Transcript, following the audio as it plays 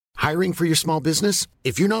Hiring for your small business?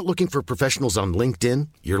 If you're not looking for professionals on LinkedIn,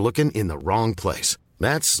 you're looking in the wrong place.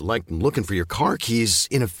 That's like looking for your car keys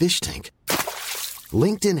in a fish tank.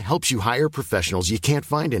 LinkedIn helps you hire professionals you can't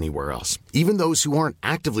find anywhere else, even those who aren't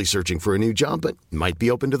actively searching for a new job but might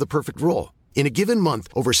be open to the perfect role. In a given month,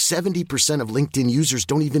 over 70% of LinkedIn users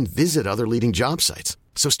don't even visit other leading job sites.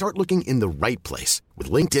 So start looking in the right place.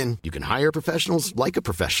 With LinkedIn, you can hire professionals like a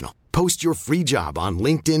professional. Post your free job on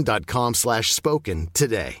linkedin.com/spoken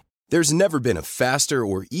today. There's never been a faster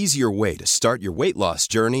or easier way to start your weight loss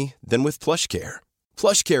journey than with PlushCare.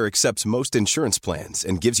 PlushCare accepts most insurance plans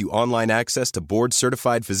and gives you online access to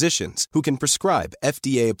board-certified physicians who can prescribe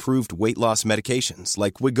FDA-approved weight loss medications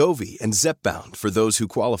like Wegovy and Zepbound for those who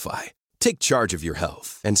qualify. Take charge of your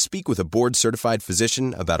health and speak with a board-certified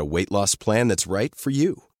physician about a weight loss plan that's right for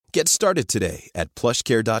you. Get started today at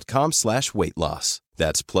plushcare.com/weight loss.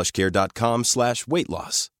 That's plushcare.com/weight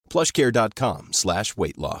loss.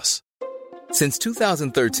 plushcare.com/weight loss. Since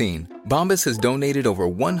 2013, Bombas has donated over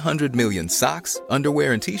 100 million socks,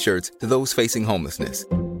 underwear, and T-shirts to those facing homelessness.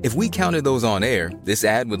 If we counted those on air, this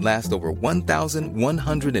ad would last over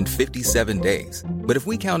 1,157 days. But if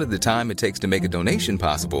we counted the time it takes to make a donation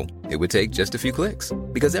possible, it would take just a few clicks.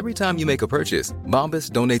 Because every time you make a purchase,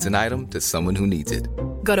 Bombas donates an item to someone who needs it.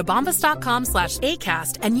 Go to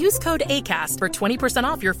bombas.com/ACAST and use code ACAST for 20%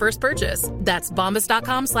 off your first purchase. That's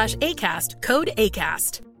bombas.com/ACAST, code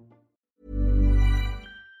ACAST.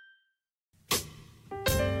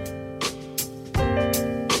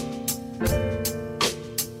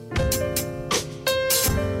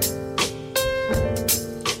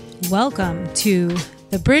 Welcome to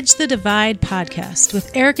the Bridge the Divide podcast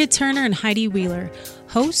with Erica Turner and Heidi Wheeler,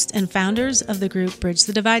 hosts and founders of the group Bridge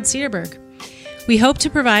the Divide Cedarburg. We hope to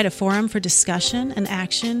provide a forum for discussion and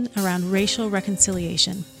action around racial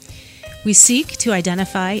reconciliation. We seek to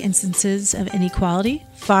identify instances of inequality,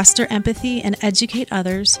 foster empathy, and educate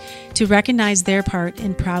others to recognize their part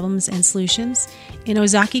in problems and solutions in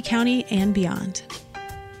Ozaukee County and beyond.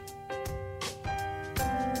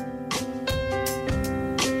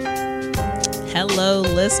 Hello,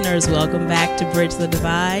 listeners. Welcome back to Bridge the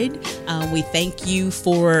Divide. We thank you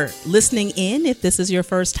for listening in if this is your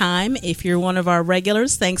first time. If you're one of our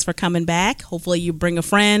regulars, thanks for coming back. Hopefully you bring a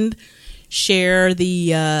friend, share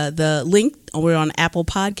the link. We're on Apple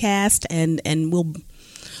Podcast, and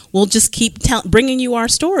we'll just keep bringing you our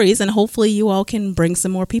stories, and hopefully you all can bring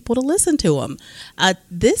some more people to listen to them.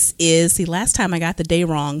 This is, the last time I got the day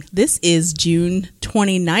wrong, this is June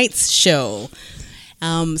 29th show.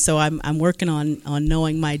 So I'm working on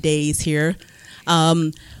knowing my days here.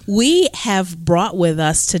 We have brought with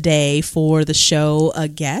us today for the show a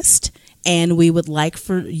guest, and we would like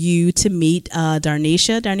for you to meet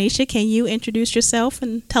Darnisha. Darnisha, can you introduce yourself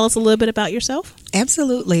and tell us a little bit about yourself?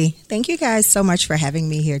 Absolutely. Thank you guys so much for having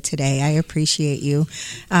me here today. I appreciate you.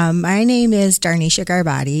 My name is Darnisha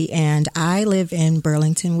Garbati, and I live in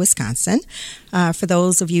Burlington, Wisconsin. For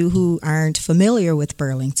those of you who aren't familiar with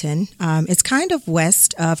Burlington, it's kind of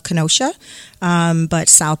west of Kenosha, but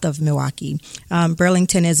south of Milwaukee.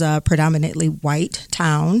 Burlington is a predominantly white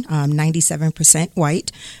town, 97%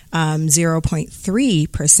 white,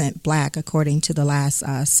 0.3% black, according to the last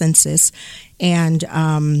census. And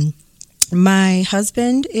my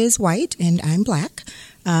husband is white and I'm black.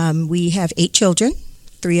 We have 8 children.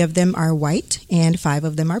 3 of them are white and 5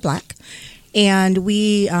 of them are black. And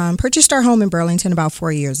we purchased our home in Burlington about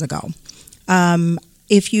 4 years ago.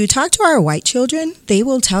 If you talk to our white children, they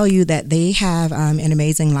will tell you that they have an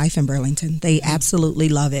amazing life in Burlington. They absolutely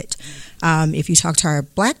love it. If you talk to our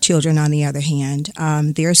black children, on the other hand,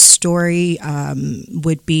 their story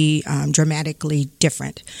would be dramatically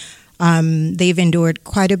different. They've endured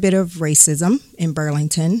quite a bit of racism in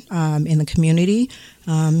Burlington, in the community,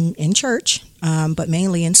 in church, but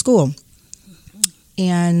mainly in school.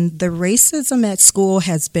 And the racism at school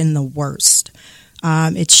has been the worst.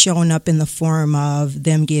 It's shown up in the form of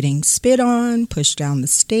them getting spit on, pushed down the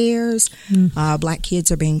stairs. Black kids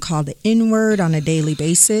are being called the N-word on a daily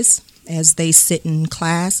basis as they sit in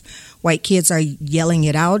class. White kids are yelling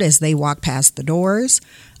it out as they walk past the doors.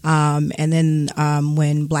 And then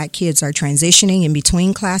when black kids are transitioning in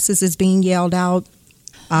between classes, it's being yelled out.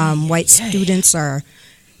 White students are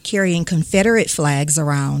carrying Confederate flags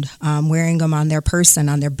around, wearing them on their person,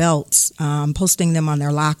 on their belts, posting them on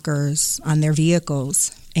their lockers, on their vehicles.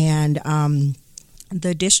 And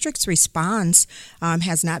the district's response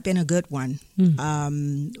has not been a good one.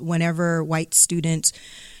 Whenever white students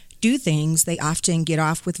do things, they often get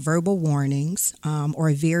off with verbal warnings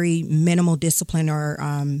or very minimal discipline, or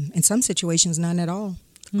in some situations, none at all.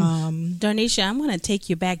 Darnisha, I'm going to take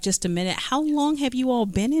you back just a minute. How long have you all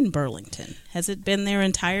been in Burlington? Has it been their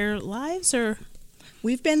entire lives, or?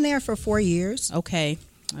 We've been there for 4 years. Okay.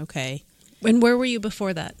 And where were you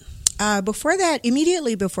before that?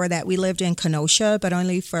 Immediately before that, we lived in Kenosha, but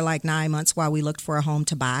only for like 9 months while we looked for a home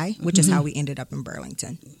to buy, which is how we ended up in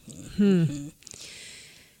Burlington.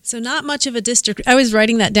 So not much of a district. I was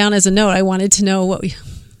writing that down as a note. I wanted to know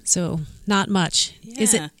so not much.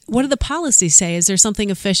 Yeah. What do the policies say? Is there something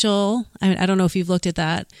official? I don't know if you've looked at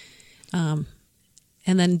that. And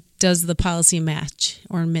then does the policy match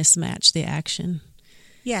or mismatch the action?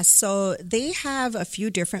 Yes, so they have a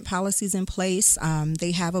few different policies in place.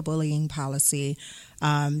 They have a bullying policy.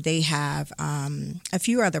 They have a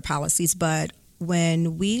few other policies, but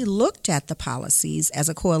when we looked at the policies as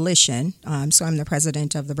a coalition, so I'm the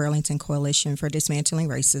president of the Burlington Coalition for Dismantling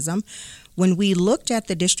Racism, when we looked at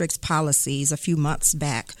the district's policies a few months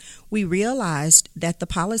back, we realized that the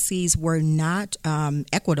policies were not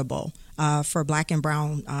equitable for Black and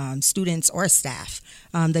brown students or staff.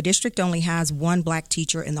 The district only has one Black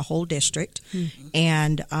teacher in the whole district,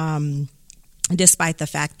 and despite the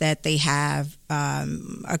fact that they have,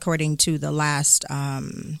 according to the last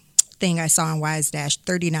thing I saw on WiseDash,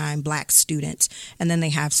 39 Black students, and then they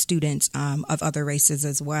have students of other races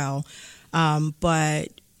as well. But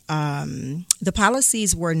the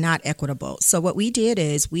policies were not equitable. So what we did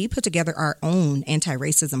is we put together our own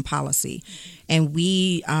anti-racism policy, and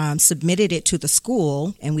we submitted it to the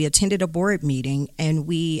school, and we attended a board meeting, and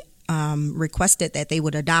we requested that they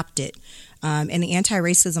would adopt it. And the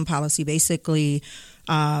anti-racism policy basically,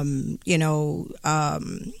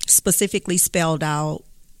 specifically spelled out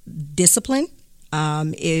discipline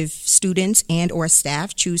if students and or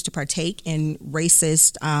staff choose to partake in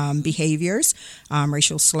racist behaviors,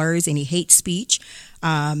 racial slurs, any hate speech.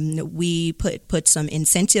 We put some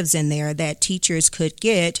incentives in there that teachers could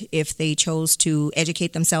get if they chose to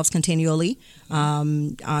educate themselves continually,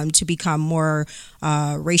 to become more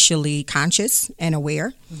racially conscious and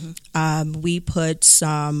aware. We put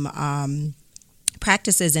some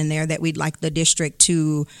practices in there that we'd like the district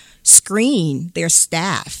to screen their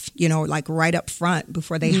staff, like right up front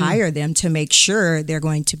before they hire them, to make sure they're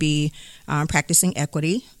going to be practicing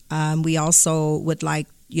equity. We also would like,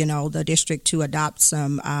 the district to adopt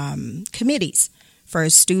some committees for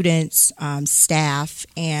students, staff,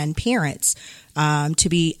 and parents to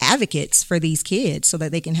be advocates for these kids so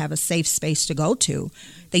that they can have a safe space to go to.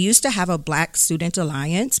 They used to have a Black Student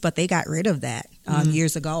Alliance, but they got rid of that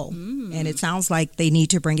years ago. And it sounds like they need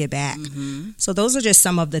to bring it back. So those are just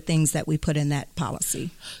some of the things that we put in that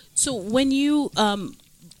policy. So when you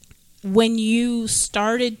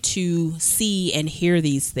started to see and hear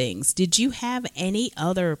these things, did you have any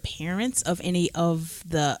other parents of any of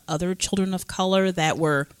the other children of color that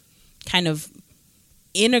were kind of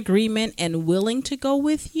in agreement and willing to go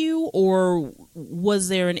with you? Or was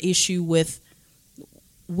there an issue with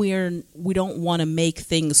we don't want to make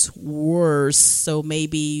things worse, so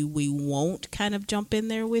maybe we won't kind of jump in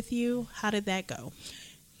there with you? How did that go?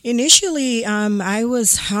 Initially, I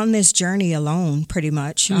was on this journey alone, pretty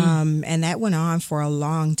much, and that went on for a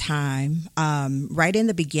long time. Right in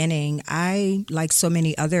the beginning, I, like so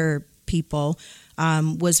many other people,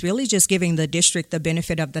 was really just giving the district the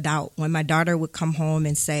benefit of the doubt. When my daughter would come home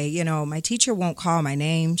and say, my teacher won't call my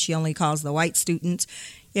name, she only calls the white students,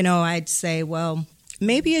 I'd say, well,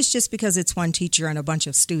 maybe it's just because it's one teacher and a bunch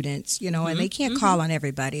of students, and they can't call on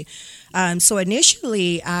everybody. So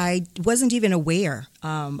initially, I wasn't even aware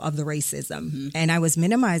of the racism, and I was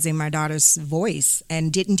minimizing my daughter's voice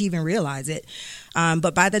and didn't even realize it.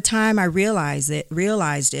 But by the time I realized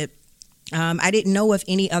it, I didn't know of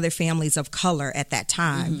any other families of color at that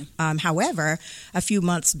time. However, a few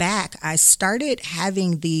months back, I started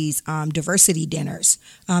having these diversity dinners,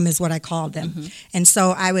 is what I called them. And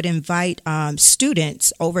so I would invite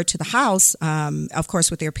students over to the house, of course,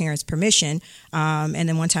 with their parents' permission. And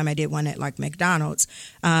then one time I did one at like McDonald's.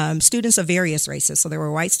 Students of various races. So there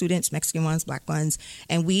were white students, Mexican ones, Black ones.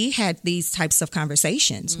 And we had these types of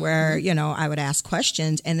conversations where, I would ask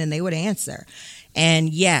questions and then they would answer. And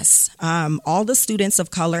yes, all the students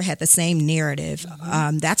of color had the same narrative.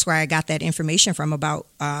 That's where I got that information from about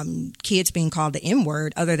kids being called the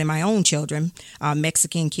N-word, other than my own children.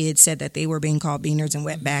 Mexican kids said that they were being called beaners and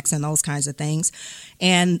wetbacks and those kinds of things.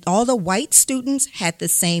 And all the white students had the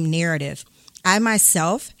same narrative. I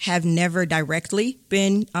myself have never directly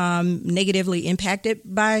been negatively impacted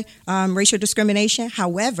by racial discrimination.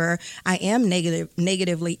 However, I am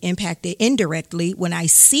negatively impacted indirectly when I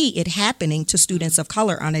see it happening to students of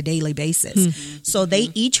color on a daily basis. So they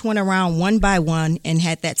each went around one by one and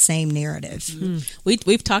had that same narrative.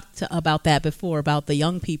 We've talked about that before, about the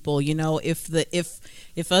young people. You know,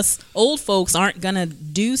 if us old folks aren't going to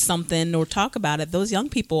do something or talk about it, those young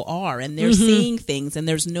people are, and they're seeing things, and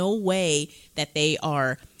there's no way that they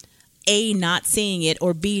are A, not seeing it,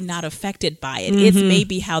 or B, not affected by it. It's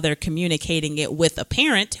maybe how they're communicating it with a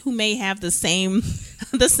parent who may have the same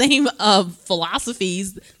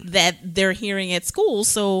philosophies that they're hearing at school.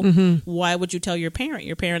 So why would you tell your parent?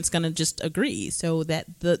 Your parent's going to just agree. So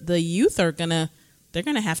that the youth are they're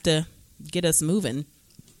gonna have to get us moving.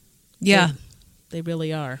 Yeah. They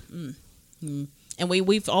really are. And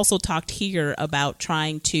we've also talked here about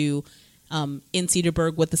trying to, in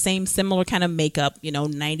Cedarburg, with the same similar kind of makeup,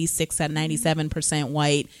 96 and 97%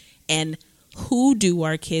 white. And who do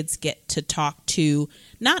our kids get to talk to,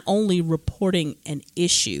 not only reporting an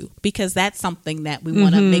issue, because that's something that we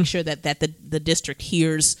want to make sure that the district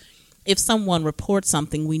hears. If someone reports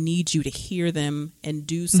something, we need you to hear them and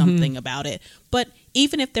do something about it. But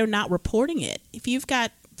even if they're not reporting it, if you've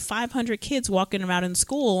got 500 kids walking around in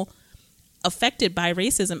school affected by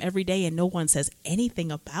racism every day and no one says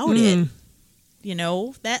anything about it,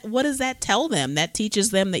 what does that tell them? That teaches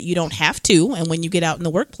them that you don't have to, and when you get out in the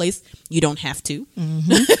workplace, you don't have to.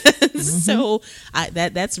 So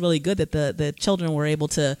that's really good that the children were able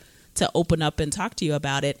to open up and talk to you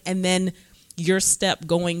about it. And then your step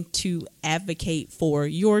going to advocate for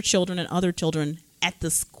your children and other children at the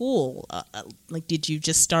school. Did you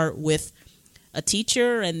just start with a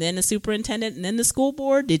teacher and then a superintendent and then the school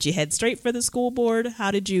board? Did you head straight for the school board? How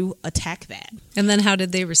did you attack that? And then how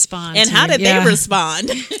did they respond? And how did they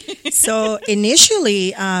respond? So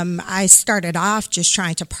initially, I started off just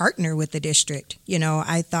trying to partner with the district.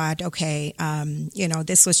 I thought, okay,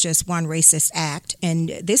 this was just one racist act. And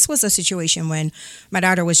this was a situation when my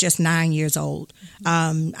daughter was just 9 years old.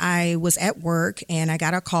 I was at work and I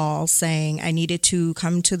got a call saying I needed to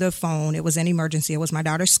come to the phone. It was an emergency. It was my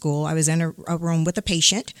daughter's school. I was in a room with a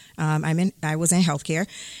patient. I was in healthcare.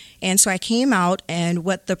 And so I came out, and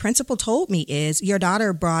what the principal told me is, your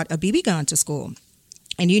daughter brought a BB gun to school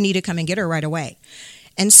and you need to come and get her right away.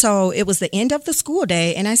 And so it was the end of the school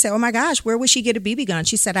day, and I said, oh my gosh, where would she get a BB gun?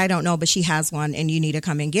 She said, I don't know, but she has one and you need to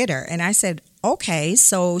come and get her. And I said, okay.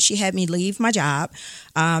 So she had me leave my job.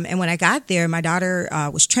 And when I got there, my daughter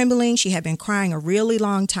was trembling. She had been crying a really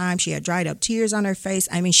long time. She had dried up tears on her face.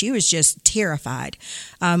 I mean, she was just terrified.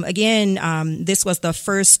 This was the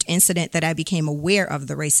first incident that I became aware of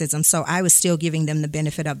the racism. So I was still giving them the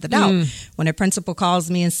benefit of the doubt. When a principal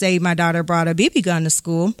calls me and say my daughter brought a BB gun to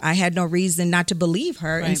school, I had no reason not to believe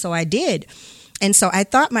her. Right. And so I did. And so I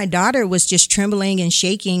thought my daughter was just trembling and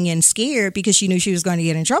shaking and scared because she knew she was going to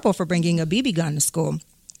get in trouble for bringing a BB gun to school.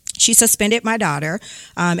 She suspended my daughter.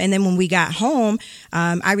 And then when we got home,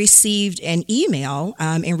 I received an email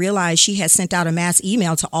and realized she had sent out a mass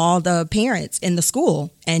email to all the parents in the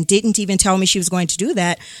school and didn't even tell me she was going to do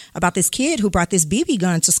that about this kid who brought this BB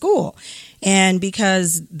gun to school. And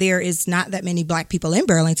because there is not that many black people in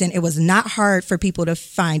Burlington, it was not hard for people to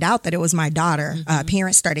find out that it was my daughter.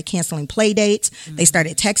 Parents started canceling play dates. They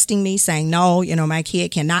started texting me saying, no, my kid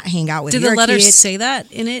cannot hang out with your kid. Did the letter say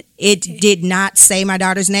that in it? It did not say my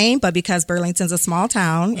daughter's name, but because Burlington's a small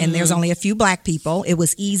town and there's only a few black people, it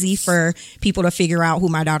was easy for people to figure out who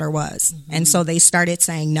my daughter was. And so they started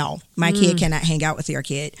saying, no, my kid cannot hang out with your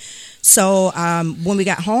kid. So when we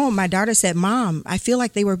got home, my daughter said, Mom, I feel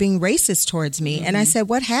like they were being racist towards me. And I said,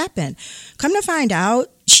 what happened? Come to find out,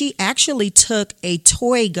 she actually took a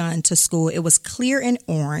toy gun to school. It was clear and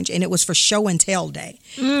orange, and it was for show and tell day.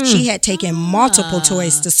 She had taken multiple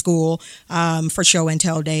toys to school for show and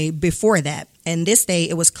tell day before that. And this day,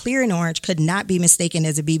 it was clear and orange, could not be mistaken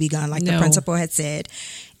as a BB gun, like the principal had said.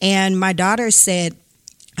 And my daughter said,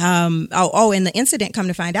 and the incident, come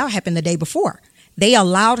to find out, happened the day before. They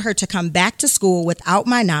allowed her to come back to school without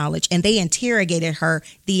my knowledge, and they interrogated her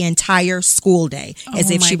the entire school day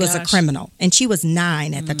as if she was a criminal. And she was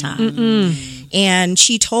 9 at the time. And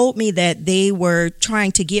she told me that they were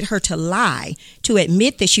trying to get her to lie, to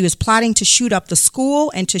admit that she was plotting to shoot up the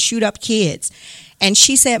school and to shoot up kids. And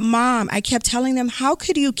she said, Mom, I kept telling them, how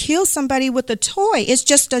could you kill somebody with a toy? It's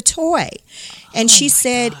just a toy. And she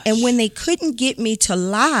said, and when they couldn't get me to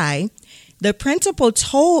lie, the principal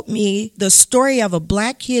told me the story of a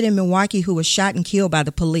black kid in Milwaukee who was shot and killed by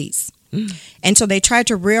the police. And so they tried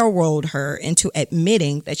to railroad her into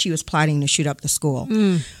admitting that she was plotting to shoot up the school.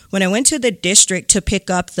 When I went to the district to pick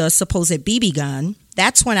up the supposed BB gun,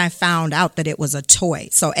 that's when I found out that it was a toy.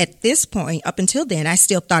 So at this point, up until then, I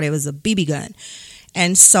still thought it was a BB gun.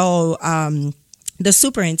 And so the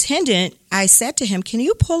superintendent, I said to him, can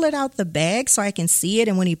you pull it out the bag so I can see it?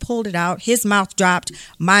 And when he pulled it out, his mouth dropped,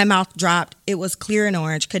 my mouth dropped. It was clear and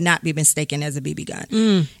orange, could not be mistaken as a BB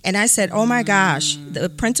gun. And I said, oh my gosh, the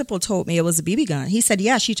principal told me it was a BB gun. He said,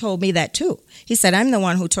 yeah, she told me that too. He said, I'm the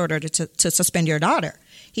one who told her to suspend your daughter.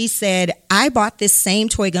 He said, I bought this same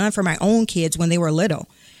toy gun for my own kids when they were little.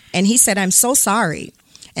 And he said, I'm so sorry.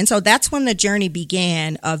 And so that's when the journey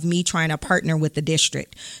began of me trying to partner with the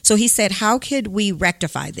district. So he said, how could we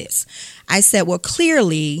rectify this? I said, well,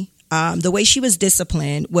 clearly, the way she was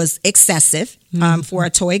disciplined was excessive for a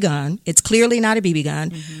toy gun. It's clearly not a BB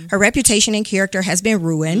gun. Her reputation and character has been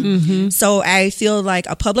ruined. So I feel like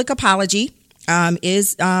a public apology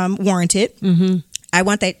is warranted. I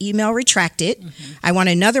want that email retracted. I want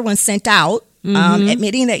another one sent out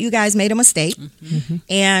admitting that you guys made a mistake.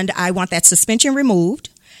 And I want that suspension removed.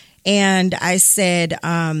 And I said,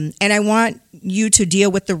 and I want you to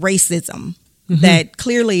deal with the racism that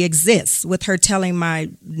clearly exists with her telling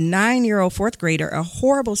my 9-year-old fourth grader a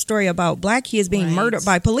horrible story about black kids being murdered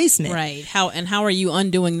by policemen. Right. How are you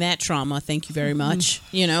undoing that trauma? Thank you very much.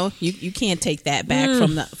 You know, you can't take that back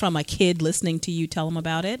from a kid listening to you tell them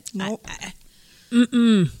about it. Nope.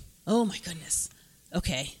 Oh my goodness.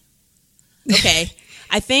 Okay.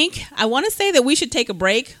 I think I want to say that we should take a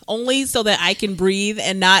break only so that I can breathe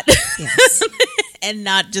and not and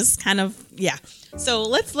not just kind of So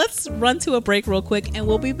let's run to a break real quick and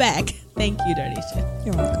we'll be back. Thank you, Darnisha.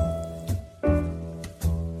 You're welcome.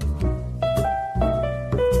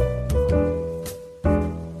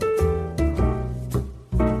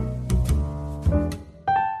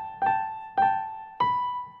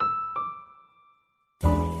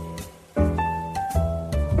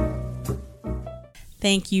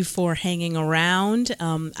 Thank you for hanging around.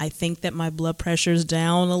 I think that my blood pressure's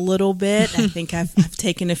down a little bit. I think I've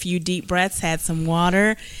taken a few deep breaths, had some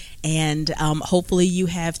water, and hopefully you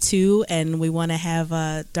have too. And we want to have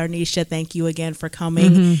Darnisha, thank you again for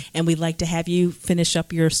coming. And we'd like to have you finish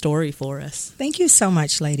up your story for us. Thank you so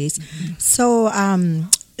much, ladies. So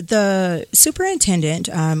the superintendent,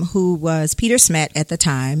 who was Peter Smet at the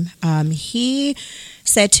time, he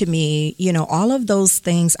said to me, you know, all of those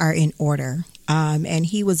things are in order. And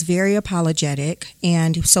he was very apologetic.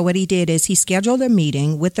 And so what he did is he scheduled a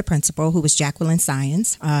meeting with the principal, who was Jacqueline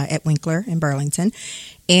Science at Winkler in Burlington.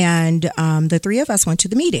 And the three of us went to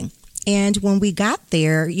the meeting. And when we got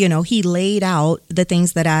there, you know, he laid out the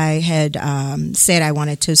things that I had said I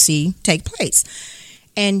wanted to see take place.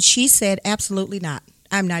 And she said, absolutely not.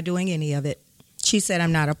 I'm not doing any of it. She said,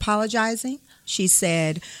 I'm not apologizing. She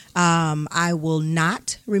said, I will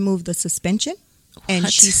not remove the suspension.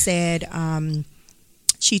 And she said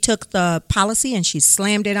she took the policy and she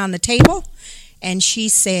slammed it on the table. And she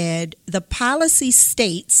said the policy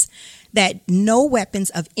states that no weapons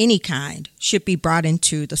of any kind should be brought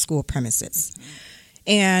into the school premises.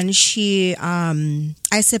 And she,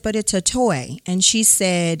 I said, but it's a toy. And she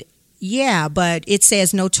said, yeah, but it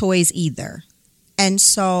says no toys either. And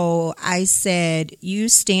so I said, you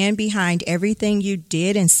stand behind everything you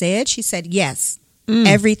did and said? She said, yes.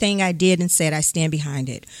 Everything I did and said, I stand behind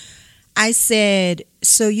it. I said,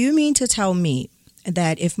 so you mean to tell me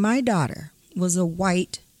that if my daughter was a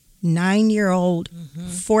white 9-year-old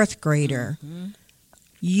fourth grader,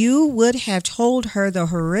 you would have told her the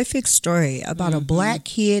horrific story about a black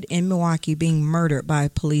kid in Milwaukee being murdered by a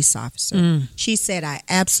police officer? She said, I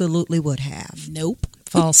absolutely would have. Nope.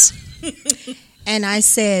 False. And I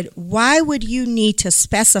said, why would you need to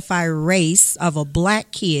specify race of a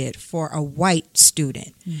black kid for a white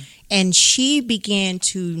student? And she began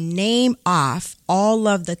to name off all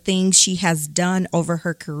of the things she has done over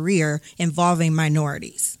her career involving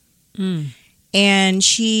minorities. And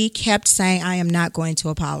she kept saying, I am not going to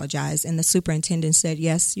apologize. And the superintendent said,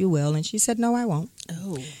 yes, you will. And she said, no, I won't.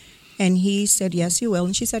 And he said, yes, you will.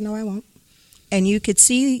 And she said, no, I won't. And you could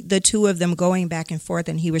see the two of them going back and forth,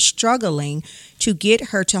 and he was struggling to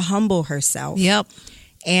get her to humble herself.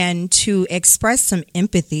 And to express some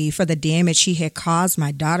empathy for the damage she had caused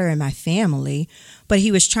my daughter and my family. But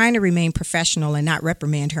he was trying to remain professional and not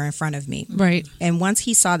reprimand her in front of me. Right. And once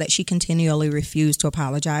he saw that she continually refused to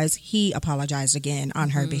apologize, he apologized again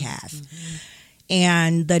on her behalf.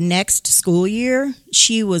 And the next school year,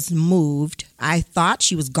 she was moved. I thought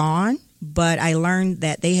she was gone. But I learned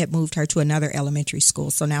that they had moved her to another elementary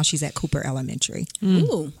school. So now she's at Cooper Elementary.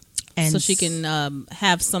 Ooh. so she can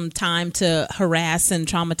have some time to harass and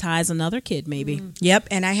traumatize another kid, maybe. Yep.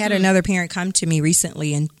 And I had another parent come to me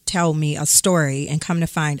recently and tell me a story, and come to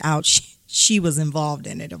find out she was involved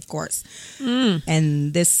in it, of course.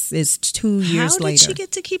 And this is 2 years later. How did she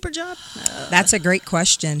get to keep her job? That's a great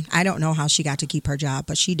question. I don't know how she got to keep her job,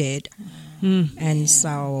 but she did. And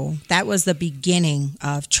so that was the beginning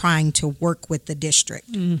of trying to work with the district.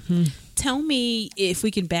 Tell me, if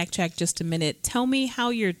we can backtrack just a minute, tell me how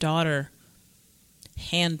your daughter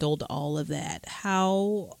handled all of that.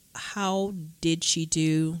 How did she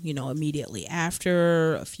do, immediately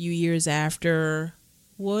after, a few years after?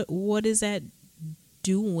 What is that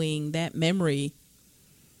doing, that memory?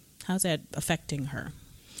 How's that affecting her?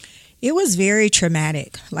 It was very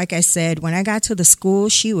traumatic. Like I said, when I got to the school,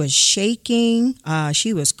 she was shaking.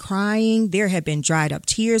 She was crying. There had been dried up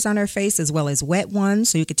tears on her face as well as wet ones.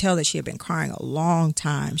 So you could tell that she had been crying a long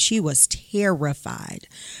time. She was terrified.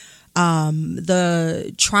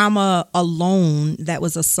 The trauma alone that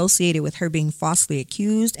was associated with her being falsely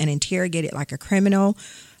accused and interrogated like a criminal,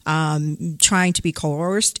 trying to be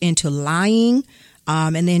coerced into lying,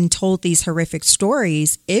 and then told these horrific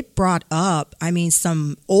stories, it brought up,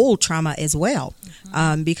 some old trauma as well,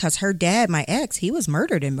 because her dad, my ex, he was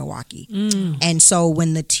murdered in Milwaukee. And so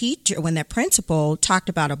when the principal talked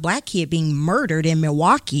about a black kid being murdered in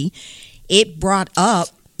Milwaukee, it brought up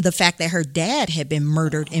the fact that her dad had been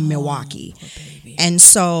murdered in Milwaukee. And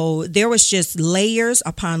so there was just layers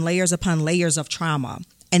upon layers upon layers of trauma.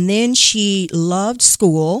 And then she loved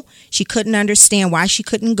school. She couldn't understand why she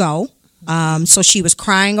couldn't go. So she was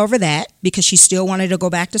crying over that because she still wanted to go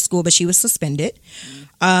back to school, but she was suspended.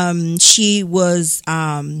 She was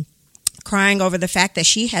crying over the fact that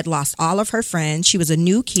she had lost all of her friends. She was a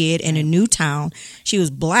new kid in a new town. She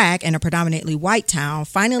was black in a predominantly white town,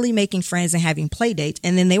 finally making friends and having play dates,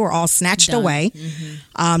 and then they were all snatched away.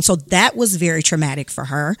 So that was very traumatic for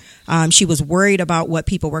her. She was worried about what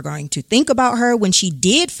people were going to think about her when she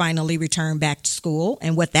did finally return back to school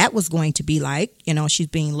and what that was going to be like. She's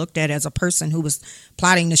being looked at as a person who was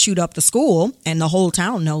plotting to shoot up the school, and the whole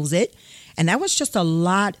town knows it. And that was just a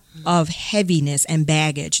lot of heaviness and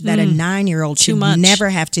baggage that a 9-year-old should never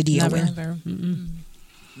have to deal with.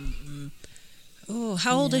 Oh,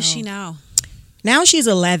 how old is she now? Now she's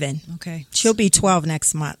 11. Okay. She'll be 12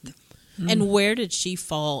 next month. And where did she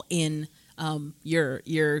fall in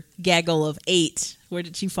your gaggle of 8? Where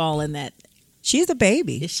did she fall in that? She's the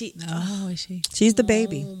baby. Is she? Is she? She's the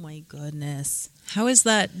baby. Oh my goodness. How has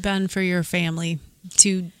that been for your family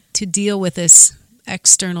to deal with this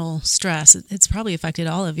external stress? It's probably affected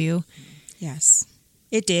all of you. Yes,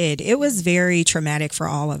 it did. It was very traumatic for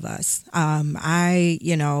all of us. I,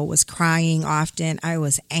 was crying often. I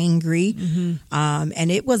was angry.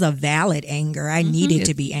 And it was a valid anger. I needed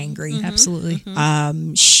to be angry. Absolutely.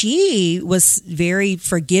 She was very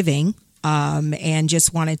forgiving. And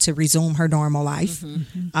just wanted to resume her normal life,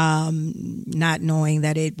 not knowing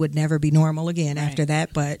that it would never be normal again after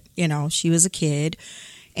that. But, she was a kid.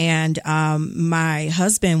 And my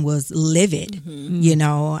husband was livid,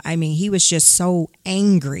 he was just so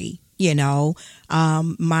angry,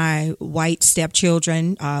 My white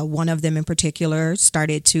stepchildren, one of them in particular,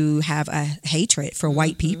 started to have a hatred for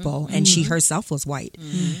white people, and she herself was white.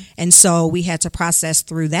 And so we had to process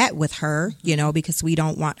through that with her, because we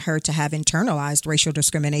don't want her to have internalized racial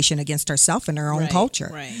discrimination against herself and her own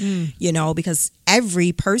culture, because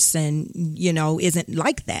every person, isn't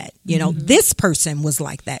like that. This person was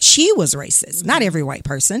like that. She was racist, not every white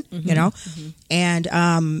person, and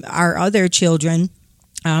our other children,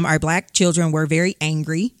 our black children were very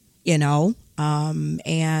angry, and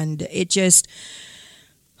it just,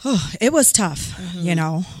 it was tough, and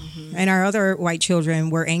our other white children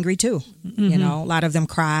were angry too. A lot of them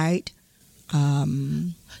cried.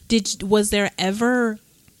 Was there ever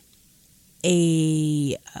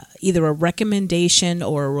either a recommendation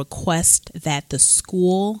or a request that the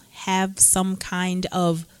school have some kind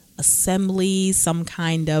of assembly, some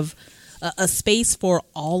kind of a space for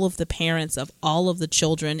all of the parents of all of the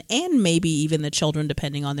children, and maybe even the children,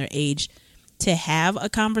 depending on their age, to have a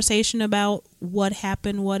conversation about what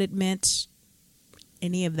happened, what it meant,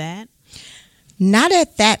 any of that? Not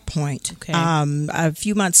at that point. Okay. A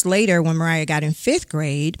few months later, when Mariah got in 5th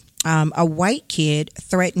grade, a white kid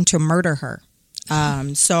threatened to murder her.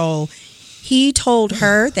 So he told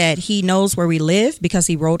her that he knows where we live because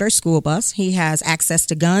he rode our school bus. He has access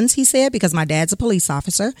to guns, he said, because my dad's a police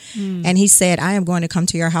officer. And he said, I am going to come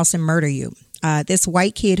to your house and murder you. This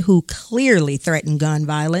white kid who clearly threatened gun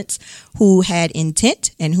violence, who had intent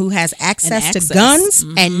and who has access to guns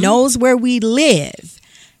and knows where we live,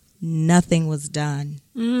 Nothing was done.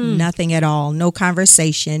 Nothing at all. No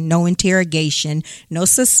conversation, no interrogation, no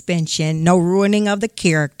suspension, no ruining of the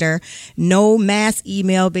character, no mass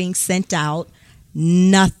email being sent out.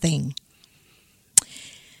 Nothing.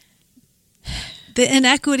 The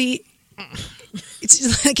inequity, it's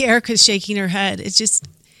just like Erica's shaking her head.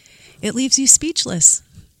 It leaves you speechless.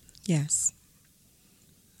 Yes.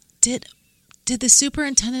 Did the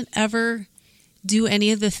superintendent ever do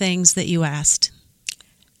any of the things that you asked?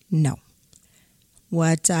 No.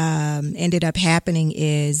 What ended up happening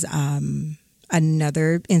is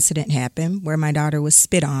another incident happened where my daughter was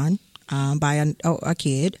spit on by a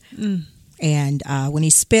kid. And when he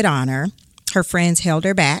spit on her, her friends held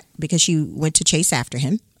her back because she went to chase after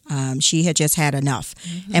him. She had just had enough.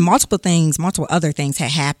 And multiple other things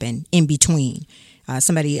had happened in between.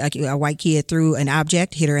 A white kid threw an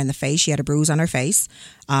object, hit her in the face. She had a bruise on her face.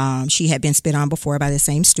 She had been spit on before by the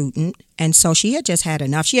same student. And so she had just had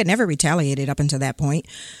enough. She had never retaliated up until that point.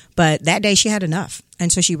 But that day she had enough.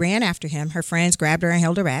 And so she ran after him. Her friends grabbed her and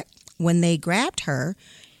held her back. When they grabbed her,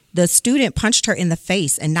 the student punched her in the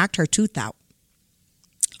face and knocked her tooth out.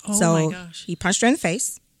 Oh my gosh. He punched her in the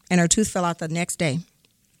face and her tooth fell out the next day.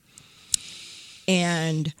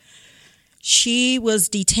 And she was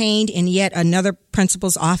detained in yet another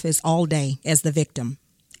principal's office all day as the victim.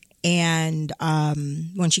 And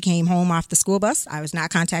when she came home off the school bus, I was not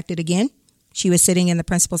contacted again. She was sitting in the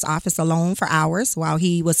principal's office alone for hours while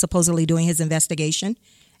he was supposedly doing his investigation.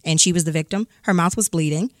 And she was the victim. Her mouth was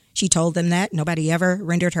bleeding. She told them that. Nobody ever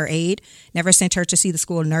rendered her aid, never sent her to see the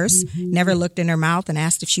school nurse, never looked in her mouth and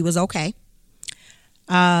asked if she was okay.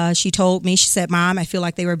 She told me, she said, "Mom, I feel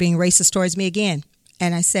like they were being racist towards me again."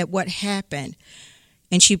 And I said, "What happened?"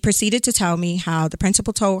 And she proceeded to tell me how the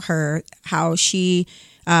principal told her how she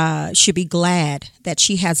should be glad that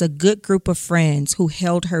she has a good group of friends who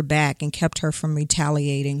held her back and kept her from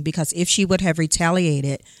retaliating. Because if she would have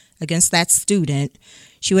retaliated against that student,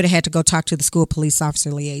 she would have had to go talk to the school police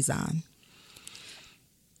officer liaison.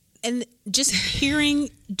 And just hearing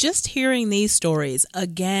these stories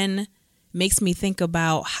again makes me think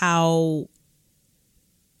about how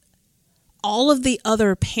all of the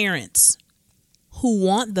other parents who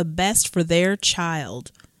want the best for their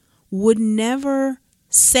child would never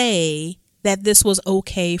say that this was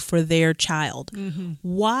okay for their child.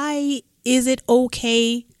 Why is it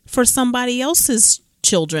okay for somebody else's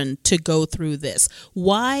children to go through this?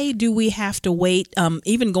 Why do we have to wait,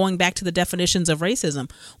 even going back to the definitions of racism,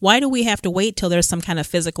 why do we have to wait till there's some kind of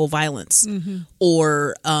physical violence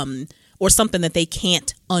or something that they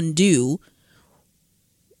can't undo?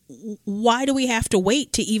 Why do we have to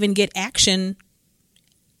wait to even get action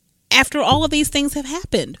after all of these things have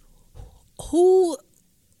happened?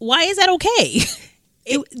 Why is that okay?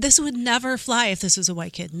 This would never fly if this was a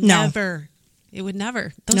white kid. No. Never. It would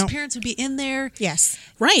never. Those parents would be in there. Yes.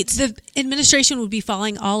 Right. The administration would be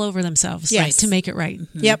falling all over themselves to make it right.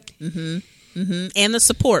 Yep. And the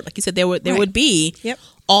support, like you said, there would be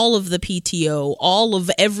all of the PTO, all of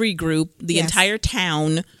every group, the entire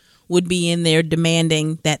town would be in there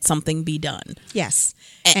demanding that something be done. Yes.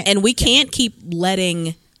 And we can't keep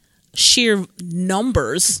letting sheer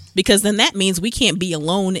numbers, because then that means we can't be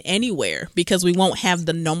alone anywhere, because we won't have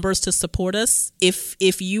the numbers to support us.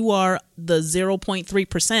 If you are the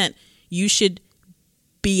 0.3%, you should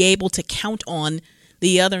be able to count on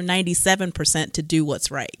the other 97% to do what's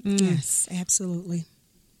right. Yes, absolutely.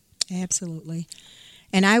 Absolutely.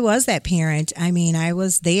 And I was that parent. I mean, I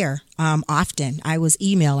was there often. I was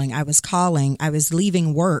emailing, I was calling, I was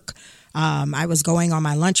leaving work. I was going on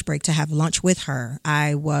my lunch break to have lunch with her.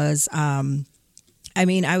 I was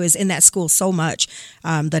in that school so much.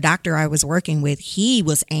 The doctor I was working with, he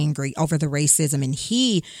was angry over the racism, and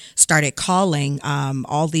he started calling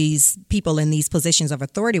all these people in these positions of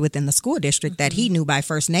authority within the school district that he knew by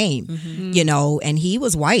first name, and he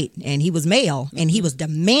was white and he was male, and he was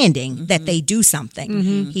demanding that they do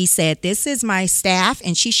something. He said, "This is my staff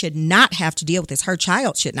and she should not have to deal with this. Her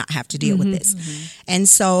child should not have to deal with this." And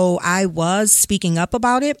so I was speaking up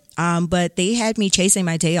about it, but they had me chasing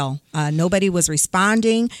my tail. Nobody was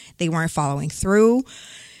responding. They weren't following through.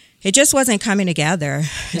 It just wasn't coming together.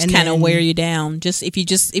 Just kind of wear you down. If you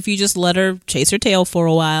just let her chase her tail for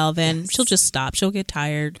a while, then she'll just stop. She'll get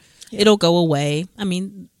tired. It'll go away. I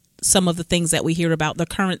mean, some of the things that we hear about the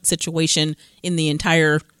current situation in the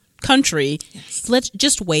entire country, let's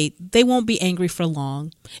just wait. They won't be angry for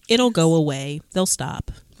long. It'll go away. They'll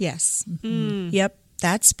stop. Yes. Yep.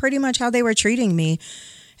 That's pretty much how they were treating me.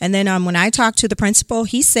 And then when I talked to the principal,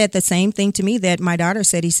 he said the same thing to me that my daughter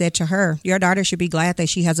said. He said to her, "Your daughter should be glad that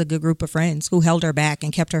she has a good group of friends who held her back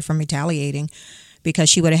and kept her from retaliating, because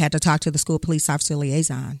she would have had to talk to the school police officer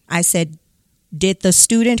liaison. I said, did the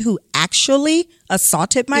student who actually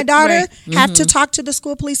assaulted my daughter have to talk to the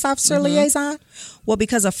school police officer liaison? Well,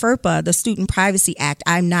 because of FERPA, the Student Privacy Act,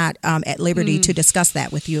 I'm not at liberty to discuss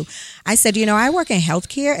that with you. I said, I work in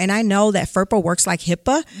healthcare and I know that FERPA works like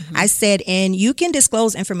HIPAA. I said, and you can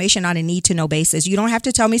disclose information on a need-to-know basis. You don't have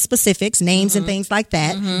to tell me specifics, names and things like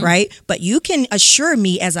that, right? But you can assure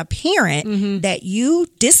me as a parent that you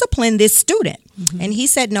discipline this student. And he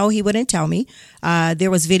said, no, he wouldn't tell me.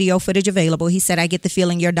 There was video footage available. He said, I get the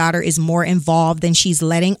feeling your daughter is more involved than she's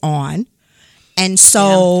letting on. And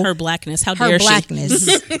so her blackness, how dare her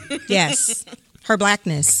blackness. Yes, her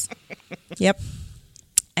blackness. Yep.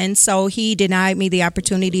 And so he denied me the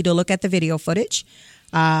opportunity to look at the video footage.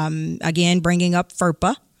 Again, bringing up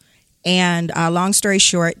FERPA. And long story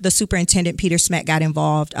short, the superintendent, Peter Smet, got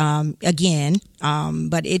involved again.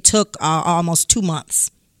 But it took almost 2 months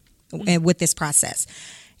with this process.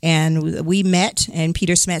 And we met, and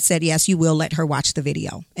Peter Smet said, yes, you will let her watch the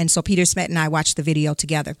video. And so Peter Smet and I watched the video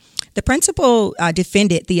together. The principal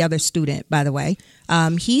defended the other student, by the way.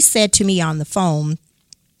 He said to me on the phone,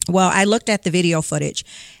 well, I looked at the video footage,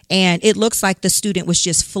 and it looks like the student was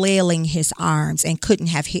just flailing his arms and couldn't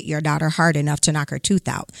have hit your daughter hard enough to knock her tooth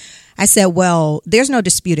out. I said, well, there's no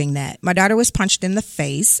disputing that. My daughter was punched in the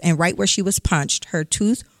face, and right where she was punched, her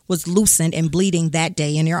tooth was loosened and bleeding that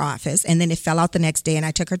day in your office, and then it fell out the next day, and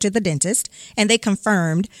I took her to the dentist, and they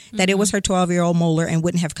confirmed that it was her 12-year-old molar and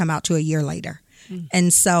wouldn't have come out to a year later.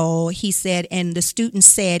 And so he said, and the student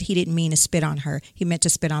said he didn't mean to spit on her. He meant to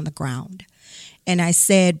spit on the ground. And I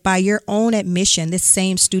said, by your own admission, this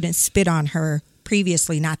same student spit on her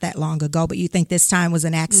previously, not that long ago, but you think this time was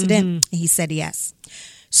an accident? And he said yes.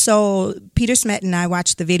 So Peter Smet and I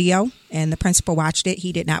watched the video, and the principal watched it.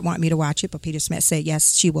 He did not want me to watch it, but Peter Smet said,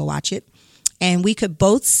 yes, she will watch it. And we could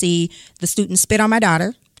both see the student spit on my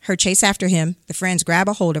daughter, her chase after him, the friends grab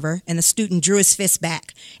a hold of her, and the student drew his fist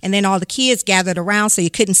back. And then all the kids gathered around so you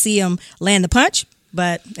couldn't see him land the punch.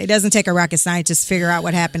 But it doesn't take a rocket scientist to figure out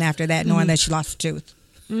what happened after that, knowing that she lost her tooth.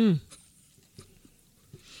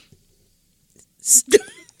 It's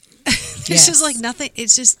just like nothing.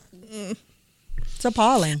 It's just... It's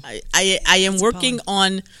appalling. I am working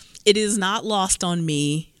on, it is not lost on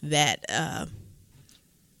me that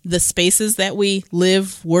the spaces that we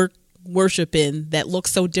live, work, worship in that look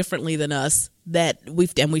so differently than us, that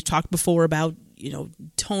we've talked before about,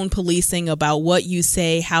 tone policing, about what you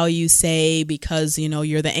say, how you say, because,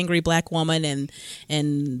 you're the angry black woman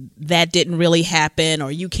and that didn't really happen,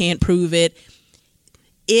 or you can't prove it.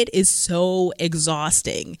 It is so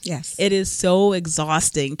exhausting. Yes. It is so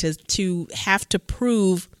exhausting to have to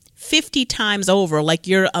prove 50 times over, like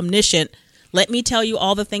you're omniscient. Let me tell you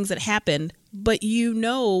all the things that happened, but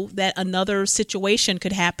that another situation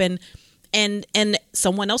could happen and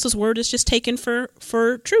someone else's word is just taken for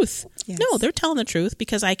truth. Yes. No, they're telling the truth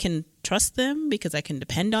because I can trust them, because I can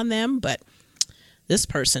depend on them, but this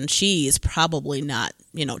person, she is probably not,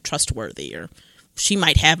 trustworthy, or she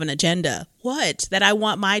might have an agenda. What? That I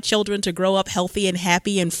want my children to grow up healthy and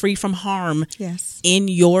happy and free from harm. Yes. In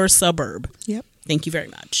your suburb. Yep. Thank you very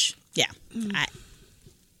much. Yeah. I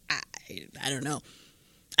don't know.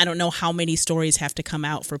 I don't know how many stories have to come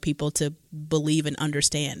out for people to believe and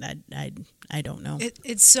understand. I don't know.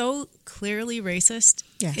 It's so clearly racist.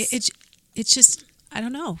 Yes. It's just, I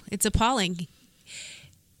don't know. It's appalling.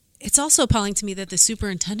 It's also appalling to me that the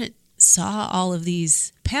superintendent saw all of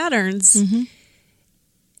these patterns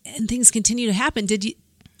and things continue to happen.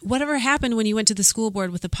 Whatever happened when you went to the school board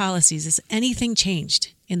with the policies, has anything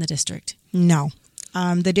changed in the district? No.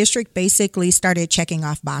 The district basically started checking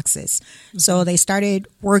off boxes. So they started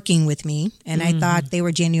working with me, and I thought they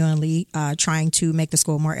were genuinely trying to make the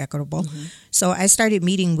school more equitable. So I started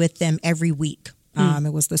meeting with them every week.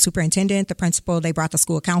 It was the superintendent, the principal. They brought the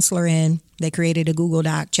school counselor in. They created a Google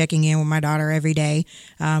Doc checking in with my daughter every day.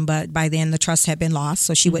 But by then the trust had been lost,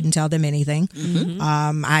 so she wouldn't tell them anything.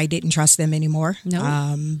 I didn't trust them anymore.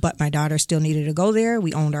 No. But my daughter still needed to go there.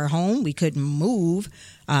 We owned our home. We couldn't move.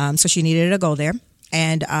 So she needed to go there.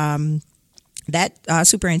 And that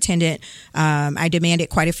superintendent, I demanded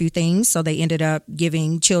quite a few things. So they ended up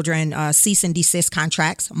giving children cease and desist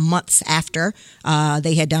contracts months after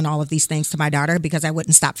they had done all of these things to my daughter, because I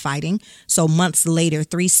wouldn't stop fighting. So months later,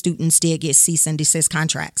 3 students did get cease and desist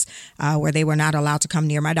contracts where they were not allowed to come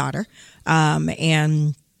near my daughter.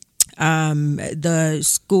 And the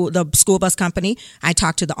school bus company, I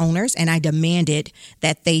talked to the owners and I demanded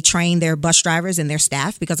that they train their bus drivers and their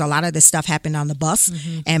staff, because a lot of this stuff happened on the bus.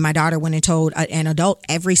 And my daughter went and told an adult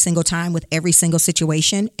every single time with every single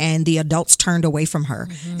situation, and the adults turned away from her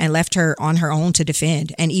and left her on her own to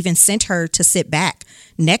defend, and even sent her to sit back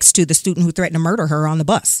next to the student who threatened to murder her on the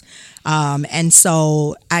bus. And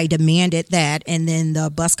so I demanded that, and then the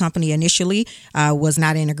bus company initially was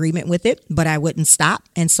not in agreement with it, but I wouldn't stop,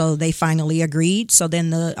 and so they finally agreed. So then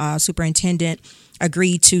the superintendent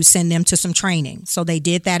agreed to send them to some training. So they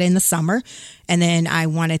did that in the summer, and then I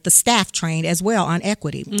wanted the staff trained as well on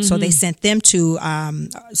equity. So they sent them to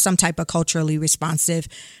some type of culturally responsive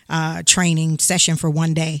training session for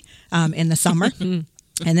one day in the summer.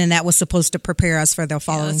 And then that was supposed to prepare us for the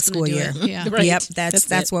following school year. Right. Yep,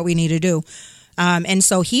 that's what we need to do. And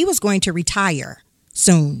so he was going to retire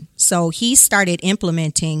soon. So he started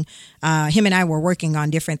implementing, him and I were working on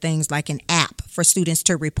different things like an app for students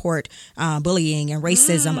to report bullying and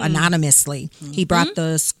racism anonymously. He brought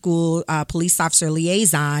the school police officer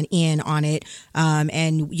liaison in on it.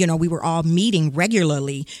 And, we were all meeting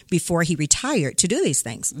regularly before he retired to do these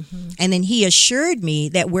things. And then he assured me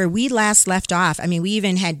that where we last left off, I mean, we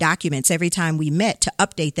even had documents every time we met to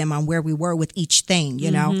update them on where we were with each thing,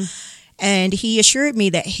 know. And he assured me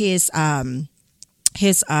that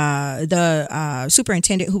the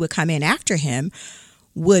superintendent who would come in after him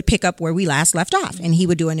would pick up where we last left off, and he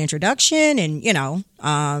would do an introduction, and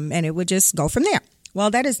and it would just go from there.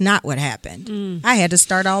 Well, that is not what happened. I had to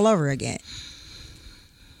start all over again.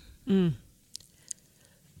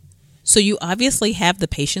 So you obviously have the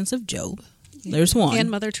patience of Job. There's one. And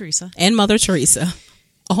Mother Teresa.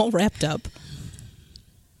 All wrapped up.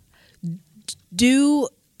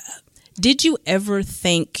 Did you ever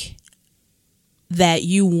think that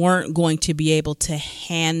you weren't going to be able to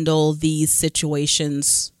handle these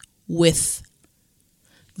situations with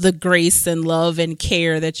the grace and love and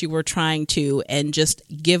care that you were trying to, and just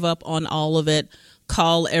give up on all of it,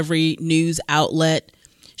 call every news outlet,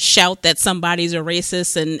 shout that somebody's a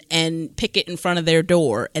racist and pick it in front of their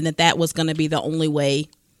door, and that was going to be the only way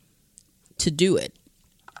to do it?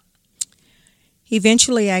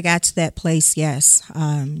 Eventually, I got to that place, yes.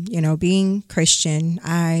 Being Christian,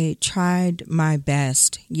 I tried my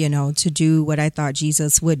best, to do what I thought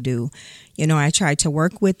Jesus would do. I tried to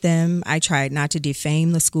work with them. I tried not to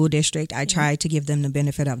defame the school district. I tried to give them the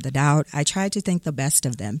benefit of the doubt. I tried to think the best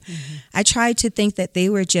of them. I tried to think that they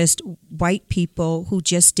were just white people who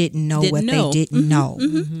just didn't know they didn't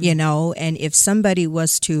know, and if somebody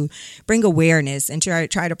was to bring awareness and try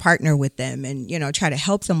to partner with them and, try to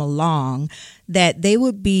help them along, that they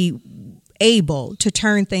would be able to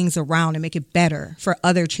turn things around and make it better for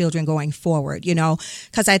other children going forward,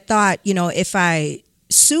 because I thought, if I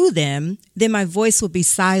sue them, then my voice will be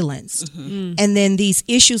silenced. And then these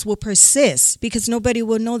issues will persist because nobody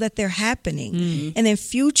will know that they're happening. And then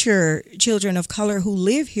future children of color who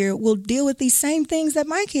live here will deal with these same things that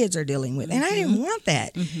my kids are dealing with. And I didn't want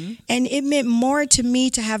that. And it meant more to me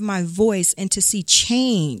to have my voice and to see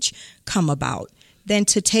change come about than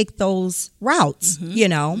to take those routes,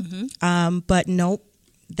 but nope.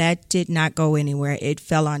 That did not go anywhere. It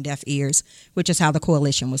fell on deaf ears, which is how the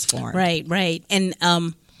coalition was formed. Right. And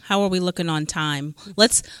how are we looking on time?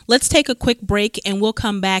 Let's take a quick break, and we'll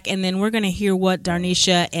come back, and then we're going to hear what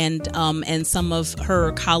Darnisha and some of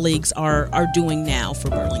her colleagues are doing now for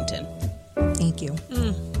Burlington. Thank you.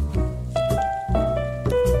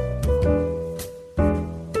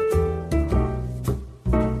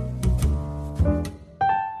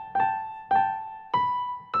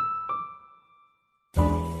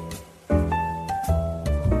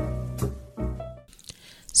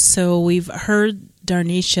 So we've heard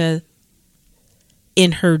Darnisha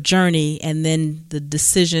in her journey, and then the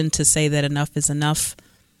decision to say that enough is enough.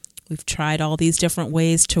 We've tried all these different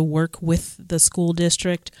ways to work with the school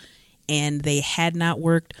district, and they had not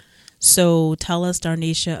worked. So tell us,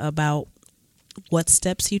 Darnisha, about what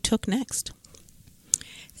steps you took next.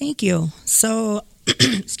 Thank you. So,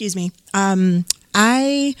 excuse me.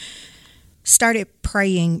 I started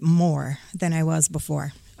praying more than I was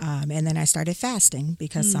before. And then I started fasting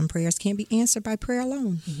because some prayers can't be answered by prayer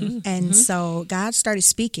alone. And so God started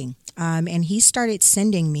speaking, and he started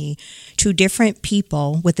sending me to different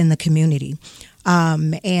people within the community.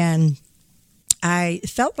 And I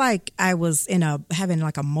felt like I was having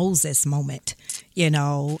like a Moses moment,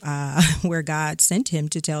 where God sent him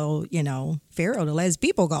to tell, Pharaoh to let his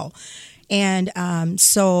people go. And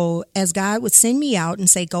so as God would send me out and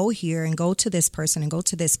say, go here and go to this person and go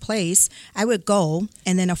to this place, I would go,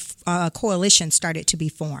 and then a coalition started to be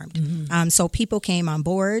formed. So people came on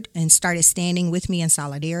board and started standing with me in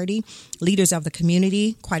solidarity, leaders of the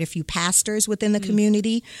community, quite a few pastors within the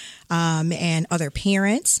community, and other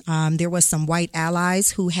parents. There was some white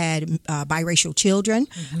allies who had biracial children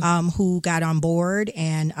who got on board,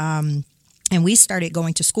 and we started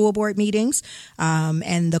going to school board meetings,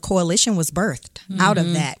 and the coalition was birthed out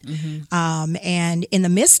of that. And in the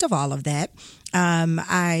midst of all of that,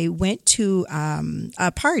 I went to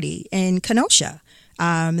a party in Kenosha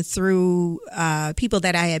through people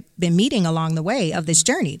that I had been meeting along the way of this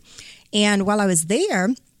journey. And while I was there,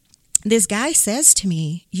 this guy says to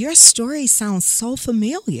me, your story sounds so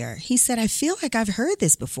familiar. He said, I feel like I've heard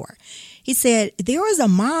this before. He said, there was a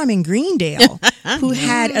mom in Greendale who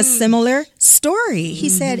had a similar story. He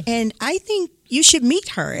said, and I think you should meet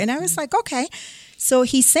her. And I was like, okay. So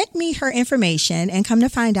he sent me her information, and come to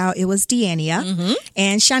find out it was Deania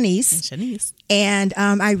and Shanice. And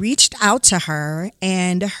I reached out to her,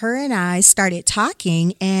 and her and I started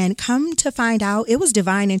talking, and come to find out it was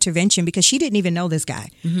divine intervention, because she didn't even know this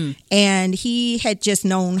guy. And he had just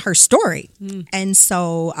known her story. And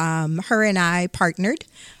so her and I partnered.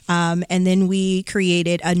 And then we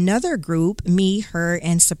created another group, me, her,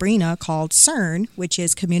 and Sabrina, called CERN, which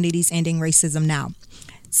is Communities Ending Racism Now.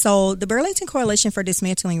 So the Burlington Coalition for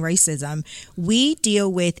Dismantling Racism, we deal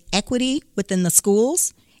with equity within the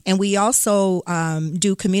schools, and we also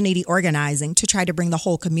do community organizing to try to bring the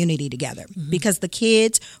whole community together. Because the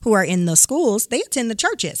kids who are in the schools, they attend the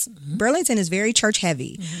churches. Burlington is very church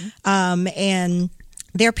heavy. And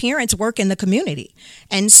their parents work in the community.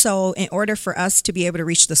 And so in order for us to be able to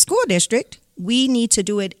reach the school district, we need to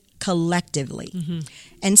do it collectively.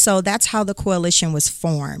 And so that's how the coalition was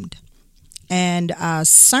formed. And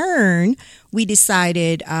CERN, we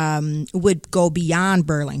decided would go beyond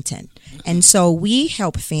Burlington. And so we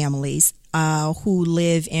help families who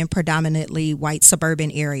live in predominantly white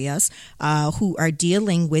suburban areas who are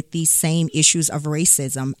dealing with these same issues of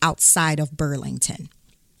racism outside of Burlington.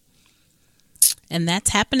 And that's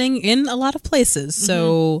happening in a lot of places.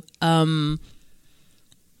 So, in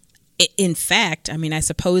fact, I mean, I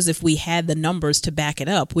suppose if we had the numbers to back it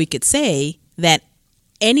up, we could say that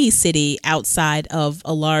any city outside of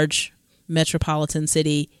a large metropolitan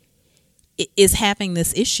city is having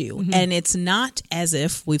this issue. And it's not as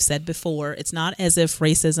if, we've said before, it's not as if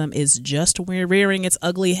racism is just rearing its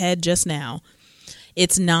ugly head just now.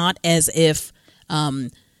 It's not as if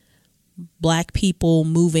Black people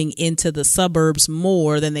moving into the suburbs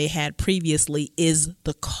more than they had previously is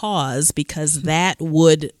the cause, because that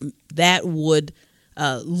would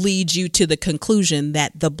lead you to the conclusion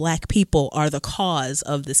that the Black people are the cause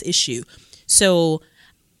of this issue. So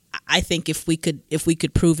I think if we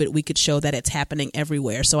could prove it, we could show that it's happening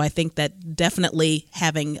everywhere. So I think that definitely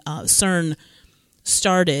having CERN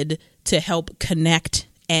started to help connect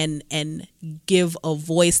and give a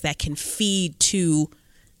voice that can feed to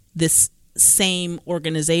this same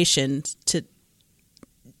organization to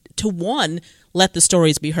one, let the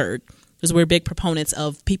stories be heard. Because we're big proponents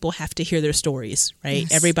of people have to hear their stories, right?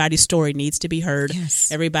 Yes. Everybody's story needs to be heard.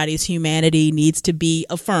 Yes. Everybody's humanity needs to be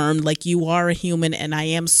affirmed, like you are a human, and I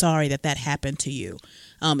am sorry that happened to you.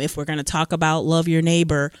 If we're going to talk about love your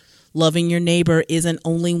neighbor, loving your neighbor isn't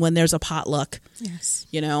only when there's a potluck. Yes.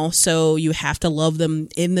 You know, so you have to love them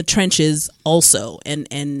in the trenches also.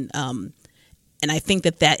 And I think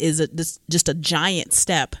that is just a giant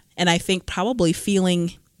step. And I think probably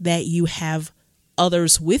feeling that you have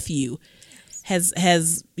others with you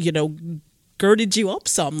has girded you up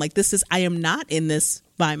some. Like, I am not in this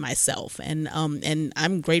by myself, and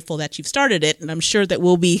I'm grateful that you've started it, and I'm sure that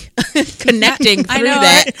we'll be connecting through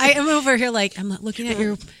that. I am over here like I'm looking at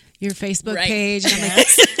your Facebook page, and I'm like,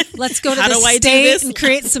 let's go to the state and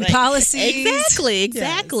create some policies.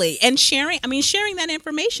 Exactly. Yes. And sharing that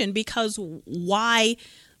information, because why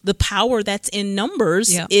the power that's in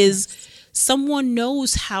numbers is someone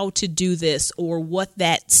knows how to do this, or what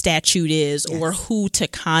that statute is, or who to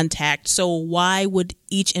contact. So why would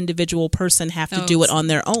each individual person have to do it on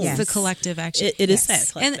their own? It's a collective action. It is that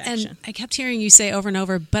collective action. And I kept hearing you say over and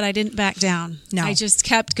over, but I didn't back down. No. I just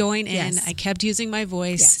kept going in. I kept using my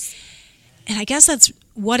voice. Yes. And I guess that's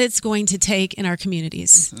what it's going to take in our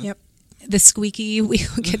communities. Yep. The squeaky wheel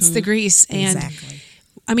gets the grease. And exactly.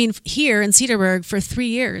 I mean, here in Cedarburg for 3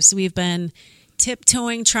 years, we've been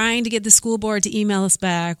tiptoeing, trying to get the school board to email us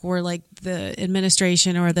back, or like the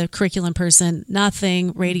administration or the curriculum person.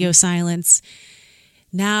 Nothing. Radio silence.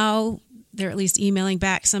 Now they're at least emailing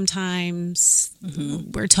back sometimes.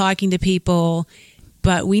 We're talking to people.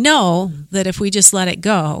 But we know that if we just let it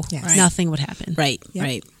go, Yes. nothing would happen. Right, Yep.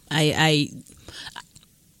 right.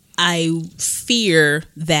 I fear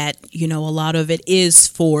that, a lot of it is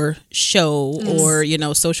for show, or,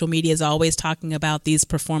 social media is always talking about these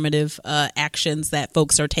performative actions that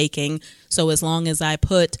folks are taking. So as long as I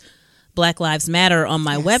put Black Lives Matter on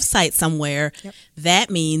my website somewhere, that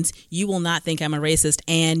means you will not think I'm a racist,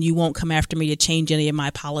 and you won't come after me to change any of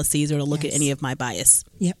my policies or to look at any of my bias.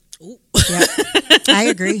 Yep. Yep. I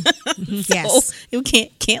agree. Yes. So you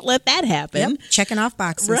can't let that happen. Yep. Checking off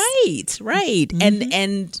boxes. Right.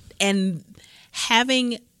 And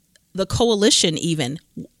having the coalition, even,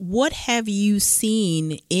 what have you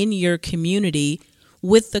seen in your community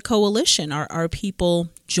with the coalition? Are people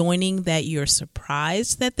joining that you're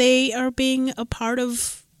surprised that they are being a part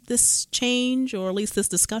of this change, or at least this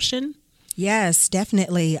discussion? Yes,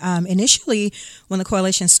 definitely. Initially, when the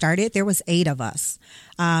coalition started, there was 8 of us.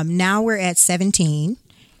 Now we're at 17.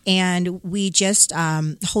 And we just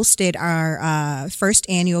hosted our first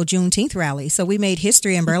annual Juneteenth rally. So we made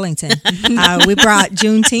history in Burlington. We brought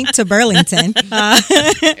Juneteenth to Burlington.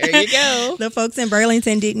 There you go. The folks in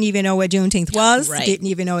Burlington didn't even know what Juneteenth was, didn't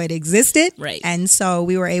even know it existed. Right. And so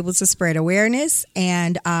we were able to spread awareness.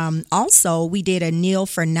 And also, we did a Kneel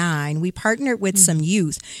for 9. We partnered with some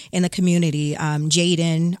youth in the community,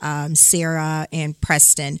 Jaden, Sarah, and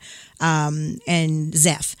Preston, and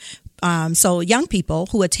Zeph. So young people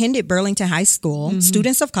who attended Burlington High School,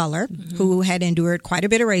 students of color who had endured quite a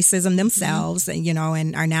bit of racism themselves, and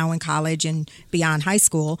are now in college and beyond high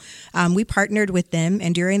school. We partnered with them,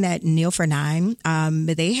 and during that Kneel for 9,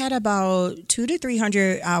 they had about 200 to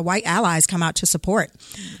 300 white allies come out to support.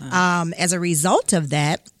 As a result of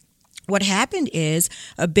that, what happened is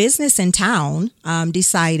a business in town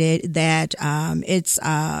decided that it's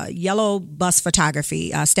Yellow Bus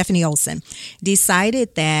Photography, Stephanie Olson,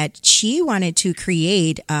 decided that she wanted to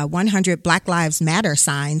create 100 Black Lives Matter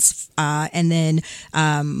signs and then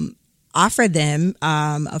offer them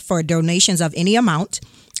for donations of any amount.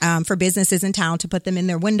 For businesses in town to put them in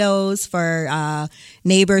their windows, for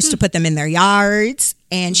neighbors to put them in their yards.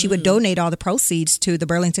 And she would donate all the proceeds to the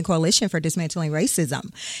Burlington Coalition for Dismantling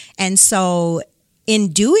Racism. And so in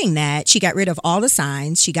doing that, she got rid of all the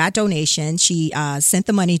signs. She got donations. She sent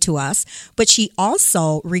the money to us, but she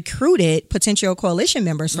also recruited potential coalition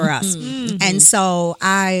members for us. And so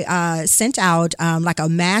I sent out like a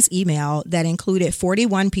mass email that included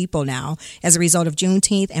 41 people now as a result of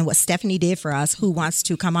Juneteenth and what Stephanie did for us, who wants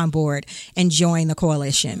to come on board and join the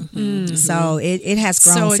coalition. So it has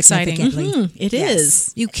grown So exciting. significantly. It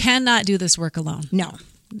is. You cannot do this work alone. No.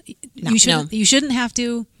 You shouldn't have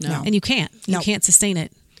to, No. and you can't. No. You can't sustain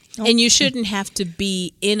it. And you shouldn't have to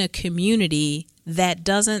be in a community that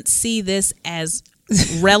doesn't see this as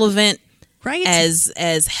relevant, Right.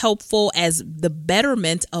 as helpful, as the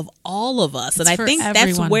betterment of all of us. It's and I for think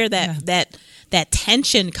everyone. that's where that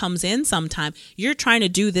tension comes in sometimes. You're trying to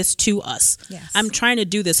do this to us. Yes. I'm trying to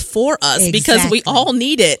do this for us because we Exactly. all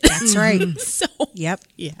need it. That's right. So Yep.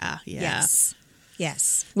 yeah. Yes.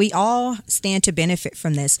 We all stand to benefit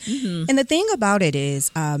from this. And the thing about it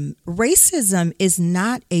is, racism is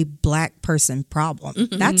not a Black person problem.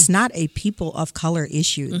 That's not a people of color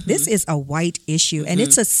issue. This is a white issue, and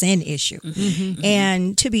it's a sin issue.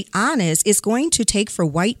 And to be honest, it's going to take for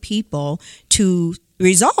white people to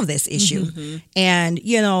resolve this issue. And,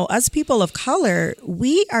 us people of color,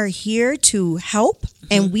 we are here to help,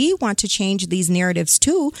 and we want to change these narratives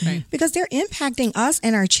too, because they're impacting us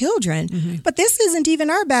and our children. But this isn't even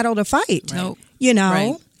our battle to fight, Nope.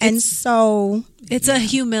 Right. And so It's a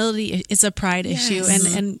humility. It's a pride issue.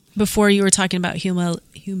 And before you were talking about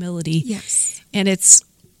humility. yes, And it's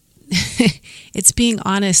it's being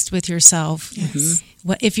honest with yourself. Yes.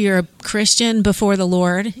 If you're a Christian before the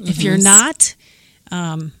Lord, if you're not,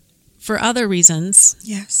 for other reasons,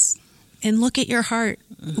 yes, and look at your heart.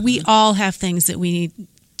 We all have things that we need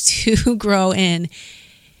to grow in.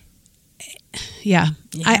 Yeah.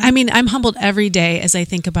 I mean, I'm humbled every day as I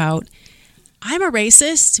think about, I'm a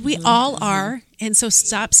racist. We all are. And so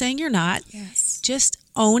stop saying you're not. yes. Just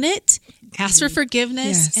own it, ask for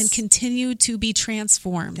forgiveness, Yes. and continue to be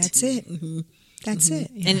transformed. That's it. That's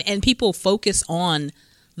it. And people focus on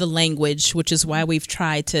the language, which is why we've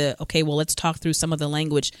tried to, let's talk through some of the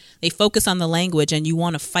language. They focus on the language, and you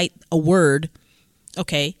want to fight a word.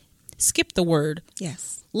 Okay, skip the word.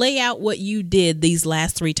 Yes. Lay out what you did these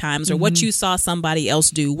last 3 times, or what you saw somebody else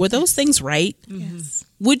do. Were those things right? Yes.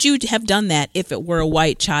 Would you have done that if it were a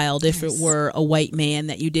white child, if it were a white man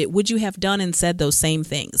that you did? Would you have done and said those same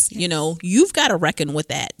things? Yes. You've got to reckon with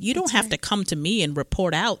that. You don't have to come to me and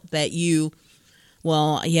report out that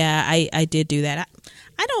I did do that.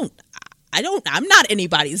 I'm not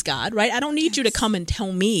anybody's God, right? I don't need you to come and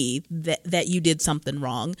tell me that you did something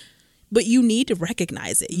wrong, but you need to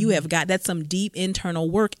recognize it. You have that's some deep internal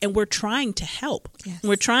work, and we're trying to help. Yes.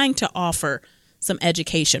 We're trying to offer some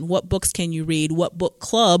education. What books can you read? What book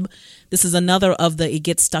club? This is another of it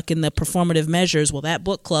gets stuck in the performative measures. Well, that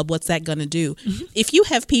book club, what's that going to do? If you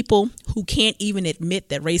have people who can't even admit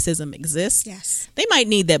that racism exists, Yes. they might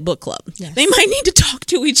need that book club. Yes. They might need to talk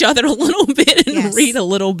to each other a little bit and Yes. read a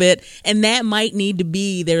little bit. And that might need to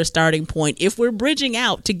be their starting point. If we're bridging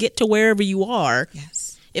out to get to wherever you are,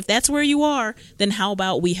 Yes. if that's where you are, then how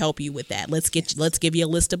about we help you with that? Let's give you a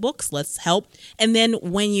list of books. Let's help. And then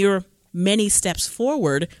when you're many steps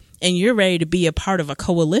forward and you're ready to be a part of a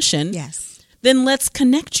coalition, Yes. then let's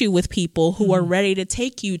connect you with people who are ready to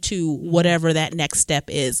take you to whatever that next step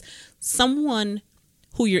is. Someone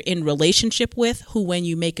who you're in relationship with, who when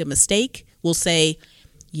you make a mistake will say,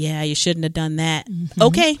 yeah, you shouldn't have done that.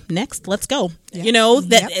 Okay, next, let's go. Yep. You know,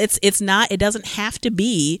 that Yep. it's not, it doesn't have to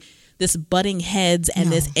be this butting heads and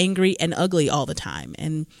No. this angry and ugly all the time.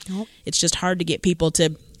 And Nope. it's just hard to get people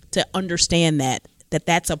to understand that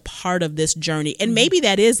that's a part of this journey. And maybe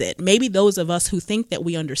that is it. Maybe those of us who think that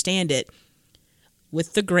we understand it,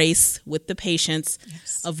 with the grace, with the patience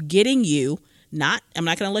Yes. of getting you, I'm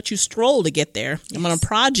not going to let you stroll to get there. I'm going to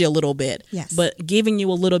prod you a little bit, Yes. but giving you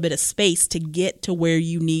a little bit of space to get to where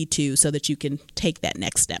you need to so that you can take that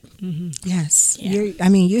next step. Yes. Yeah.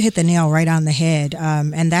 You hit the nail right on the head.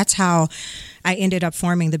 And that's how I ended up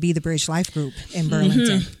forming the Be the Bridge Life Group in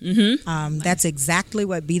Burlington. That's exactly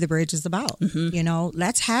what Be the Bridge is about. You know,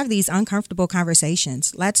 let's have these uncomfortable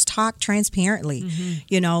conversations. Let's talk transparently.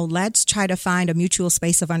 You know, let's try to find a mutual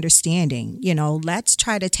space of understanding. You know, let's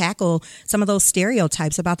try to tackle some of those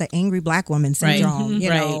stereotypes about the angry Black woman syndrome,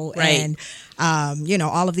 you know, Right. and, you know,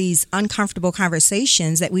 all of these uncomfortable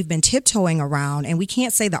conversations that we've been tiptoeing around, and we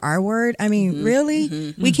can't say the R word. I mean,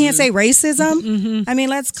 really? We can't say racism? I mean,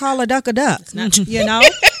 let's call a duck a duck, you know?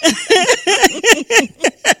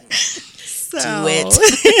 Do it.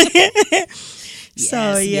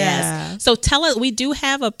 So, yeah. Yes. So tell us, we do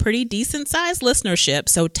have a pretty decent sized listenership.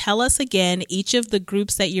 So tell us again, each of the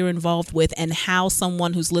groups that you're involved with and how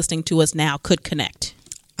someone who's listening to us now could connect.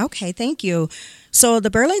 Okay, thank you. So the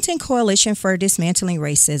Burlington Coalition for Dismantling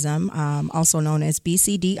Racism, also known as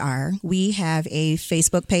BCDR, we have a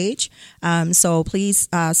Facebook page. So please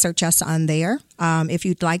search us on there. If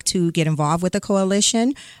you'd like to get involved with the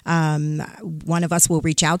coalition, one of us will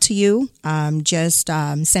reach out to you. Just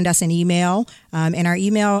send us an email. And our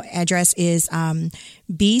email address is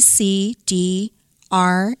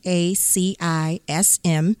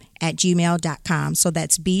bcdracism@gmail.com. So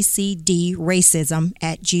that's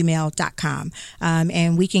bcdracism@gmail.com.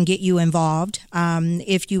 And we can get you involved.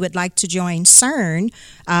 If you would like to join CERN,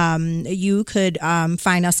 you could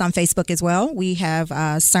find us on Facebook as well. We have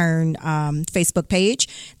a CERN Facebook page.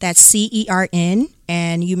 That's CERN.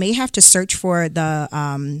 And you may have to search for the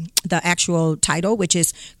actual title, which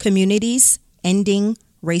is Communities Ending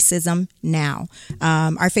Racism Now.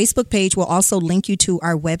 Our Facebook page will also link you to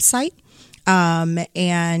our website. And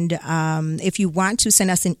if you want to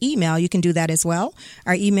send us an email, you can do that as well.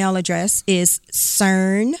 Our email address is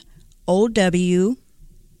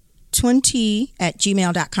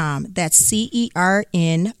cernow20@gmail.com. That's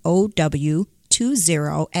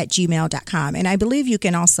CERNOW20@gmail.com. And I believe you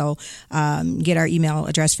can also get our email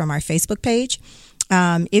address from our Facebook page.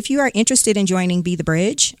 If you are interested in joining Be the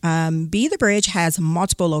Bridge, Be the Bridge has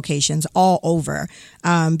multiple locations all over.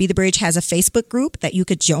 Be the Bridge has a Facebook group that you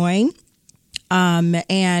could join.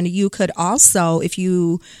 And you could also,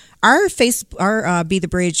 our Be the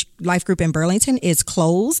Bridge Life Group in Burlington is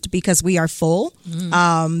closed because we are full.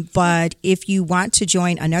 But if you want to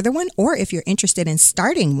join another one, or if you're interested in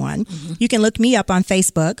starting one, you can look me up on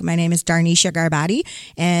Facebook. My name is Darnisha Garbati,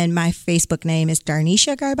 and my Facebook name is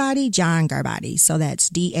Darnisha Garbati John Garbati. So that's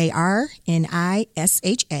DARNISHA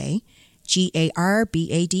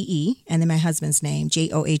GARBADE, and then my husband's name,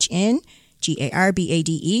 JOHN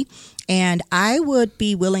GARBADE. And I would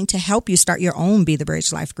be willing to help you start your own Be the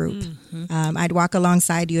Bridge Life Group. I'd walk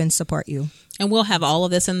alongside you and support you. And we'll have all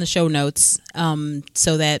of this in the show notes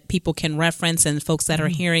so that people can reference, and folks that are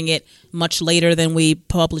hearing it much later than we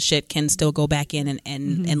publish it can still go back in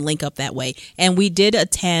and link up that way. And we did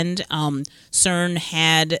attend, CERN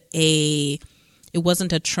had it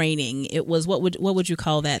wasn't a training. It was, what would you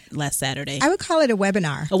call that last Saturday? I would call it a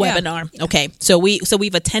webinar. A webinar. Yeah. Okay. So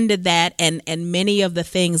we've attended that, and many of the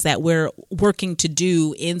things that we're working to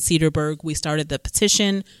do in Cedarburg. We started the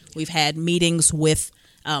petition. We've had meetings with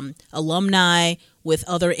alumni, with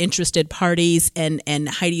other interested parties, and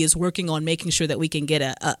Heidi is working on making sure that we can get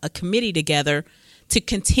a committee together to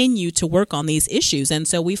continue to work on these issues. And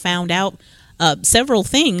so we found out several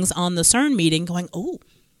things on the CERN meeting going, oh,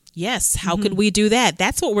 yes, how could we do that?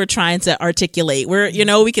 That's what we're trying to articulate.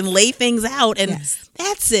 We can lay things out, and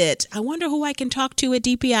that's it. I wonder who I can talk to at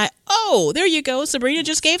DPI. Oh, there you go. Sabrina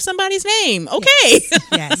just gave somebody's name. Okay.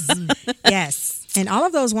 Yes. Yes. And all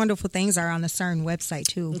of those wonderful things are on the CERN website,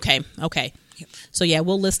 too. Okay. So, yeah,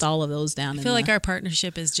 we'll list all of those down. I feel like our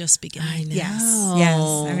partnership is just beginning. I know. Yes,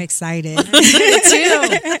 I'm excited.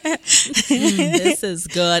 This is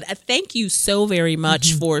good. Thank you so very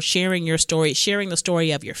much for sharing your story, sharing the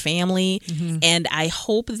story of your family. And I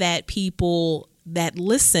hope that people that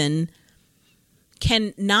listen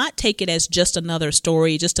can not take it as just another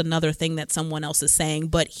story, just another thing that someone else is saying,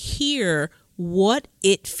 but hear what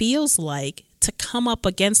it feels like to come up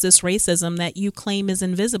against this racism that you claim is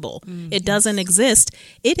invisible. It doesn't exist.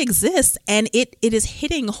 It exists, and it is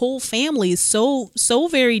hitting whole families so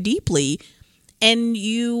very deeply, and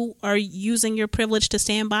you are using your privilege to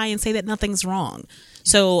stand by and say that nothing's wrong.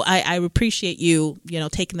 So I appreciate you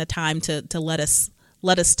taking the time to let us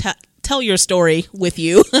tell your story with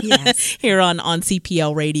you here on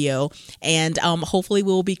CPL Radio, and hopefully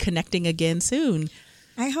we'll be connecting again soon.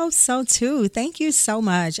 I hope so, too. Thank you so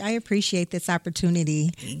much. I appreciate this opportunity.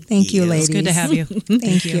 Thank you, ladies. It's good to have you.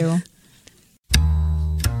 Thank you.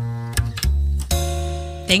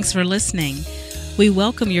 Thanks for listening. We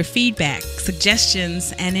welcome your feedback,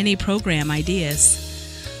 suggestions, and any program ideas.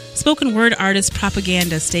 Spoken word artist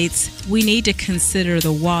Propaganda states, we need to consider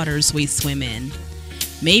the waters we swim in.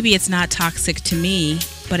 Maybe it's not toxic to me,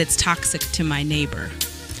 but it's toxic to my neighbor.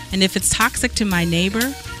 And if it's toxic to my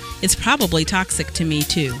neighbor, it's probably toxic to me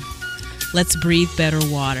too. Let's breathe better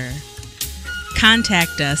water.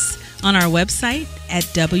 Contact us on our website at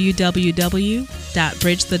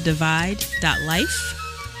www.bridgethedivide.life.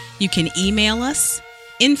 You can email us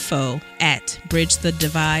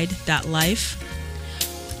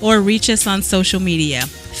info@bridgethedivide.life or reach us on social media.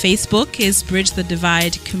 Facebook is Bridge the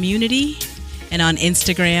Divide Community, and on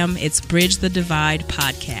Instagram it's Bridge the Divide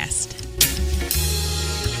Podcast.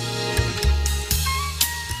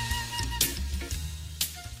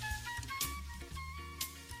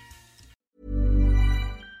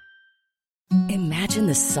 Imagine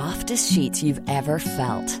the softest sheets you've ever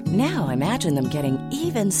felt. Now imagine them getting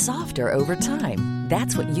even softer over time.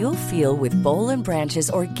 That's what you'll feel with Boll & Branch's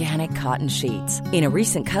organic cotton sheets. In a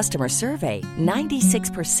recent customer survey,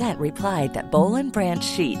 96% replied that Boll & Branch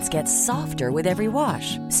sheets get softer with every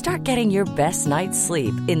wash. Start getting your best night's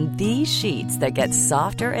sleep in these sheets that get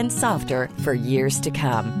softer and softer for years to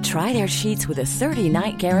come. Try their sheets with a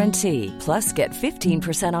 30-night guarantee. Plus, get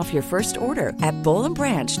 15% off your first order at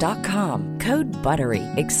bollandbranch.com. Code BUTTERY.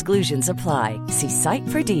 Exclusions apply. See site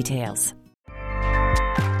for details.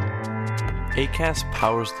 Acast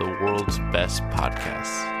powers the world's best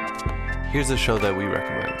podcasts. Here's a show that we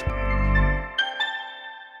recommend.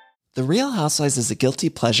 The Real Housewives is a guilty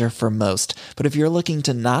pleasure for most, but if you're looking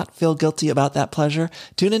to not feel guilty about that pleasure,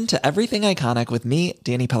 tune in to Everything Iconic with me,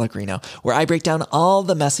 Danny Pellegrino, where I break down all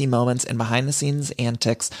the messy moments and behind-the-scenes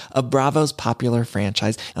antics of Bravo's popular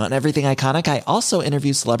franchise. And on Everything Iconic, I also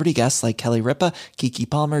interview celebrity guests like Kelly Ripa, Keke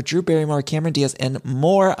Palmer, Drew Barrymore, Cameron Diaz, and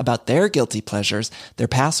more about their guilty pleasures, their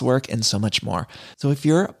past work, and so much more. So if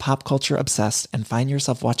you're pop culture obsessed and find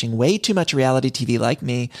yourself watching way too much reality TV like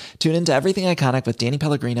me, tune in to Everything Iconic with Danny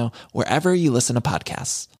Pellegrino, wherever you listen to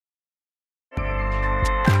podcasts.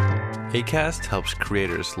 Acast helps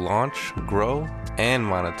creators launch, grow, and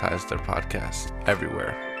monetize their podcasts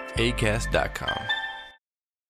everywhere. Acast.com.